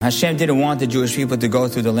Hashem didn't want the Jewish people to go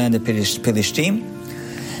through the land of Pilishtim.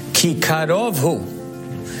 Ki karov hu.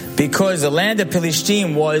 Because the land of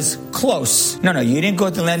Pilishtim was close. No, you didn't go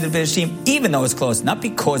to the land of Pilishtim even though it's close. Not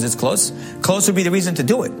because it's close. Close would be the reason to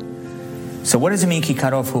do it. So what does it mean, ki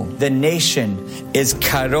karov hu? The nation is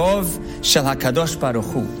karov shel HaKadosh Baruch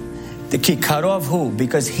Hu. The ki karov hu,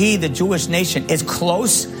 because he, the Jewish nation, is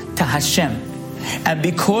close to Hashem. And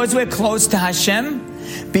because we're close to Hashem,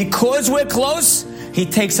 He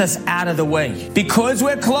takes us out of the way. Because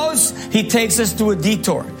we're close, He takes us through a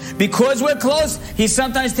detour. Because we're close, He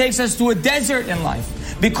sometimes takes us through a desert in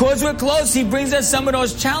life. Because we're close, He brings us some of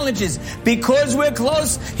those challenges. Because we're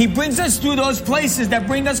close, He brings us through those places that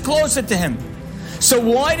bring us closer to Him. So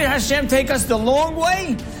why did Hashem take us the long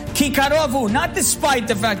way? Ki karovu, not despite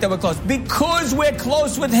the fact that we're close. Because we're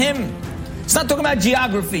close with Him. It's not talking about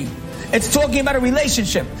geography. It's talking about a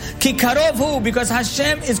relationship. Ki karovu, because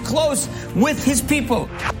Hashem is close with His people.